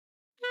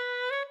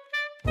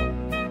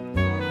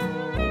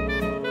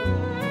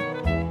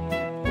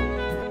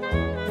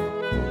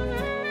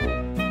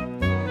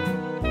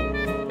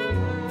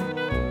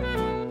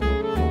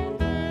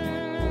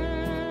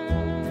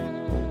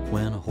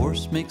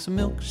makes a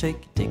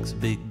milkshake. He takes a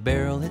big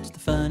barrel, it's the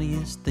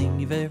funniest thing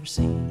you've ever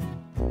seen.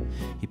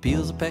 He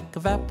peels a peck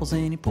of apples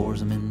and he pours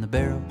them in the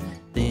barrel.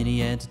 Then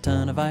he adds a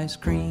ton of ice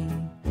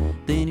cream.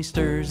 Then he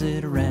stirs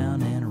it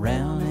around and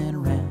around and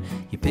around.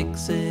 He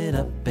picks it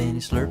up and he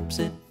slurps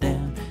it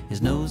down.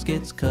 His nose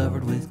gets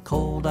covered with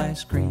cold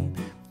ice cream.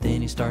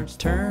 Then he starts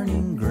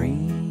turning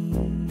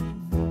green.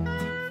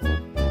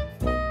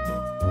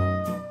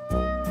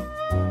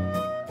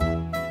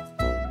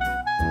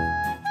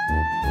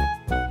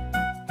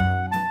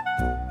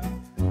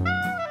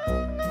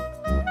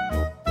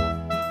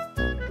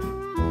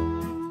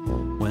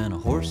 When a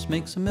horse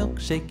makes a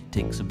milkshake, he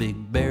takes a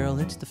big barrel.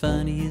 It's the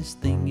funniest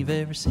thing you've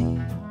ever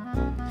seen.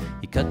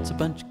 He cuts a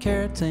bunch of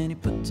carrots and he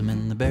puts them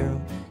in the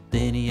barrel.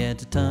 Then he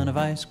adds a ton of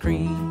ice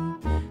cream.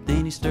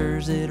 Then he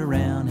stirs it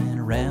around and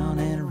around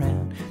and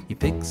around. He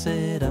picks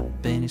it up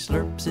and he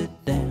slurps it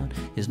down.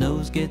 His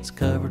nose gets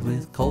covered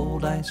with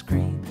cold ice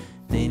cream.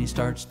 Then he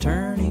starts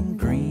turning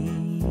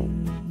green.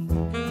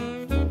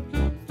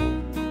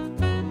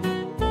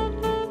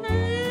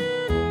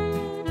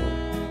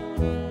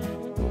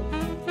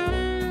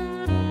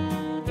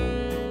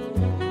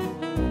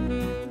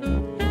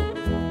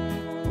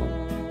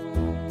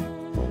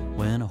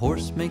 When a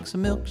horse makes a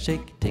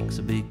milkshake, he takes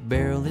a big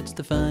barrel. It's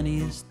the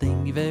funniest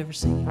thing you've ever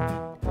seen.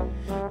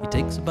 He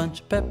takes a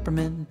bunch of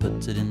peppermint and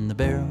puts it in the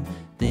barrel.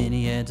 Then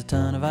he adds a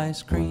ton of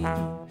ice cream.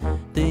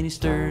 Then he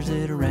stirs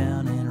it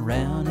around and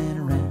around and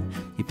around.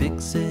 He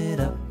picks it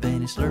up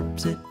and he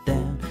slurps it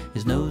down.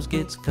 His nose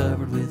gets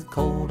covered with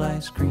cold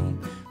ice cream.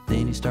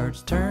 Then he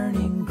starts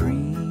turning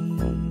green.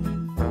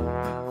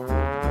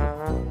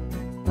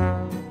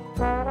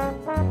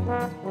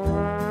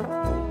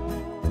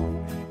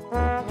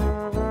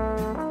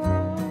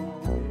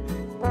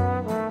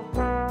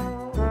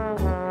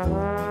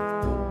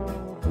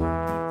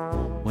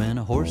 When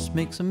a horse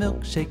makes a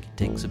milkshake, he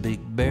takes a big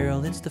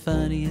barrel. It's the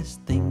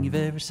funniest thing you've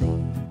ever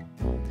seen.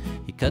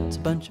 He cuts a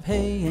bunch of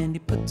hay and he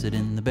puts it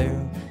in the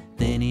barrel.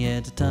 Then he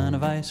adds a ton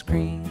of ice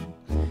cream.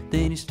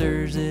 Then he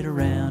stirs it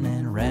around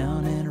and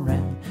around and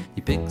around.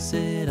 He picks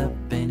it up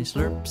and he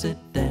slurps it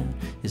down.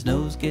 His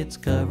nose gets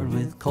covered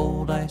with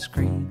cold ice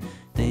cream.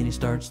 Then he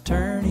starts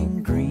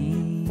turning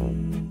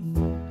green.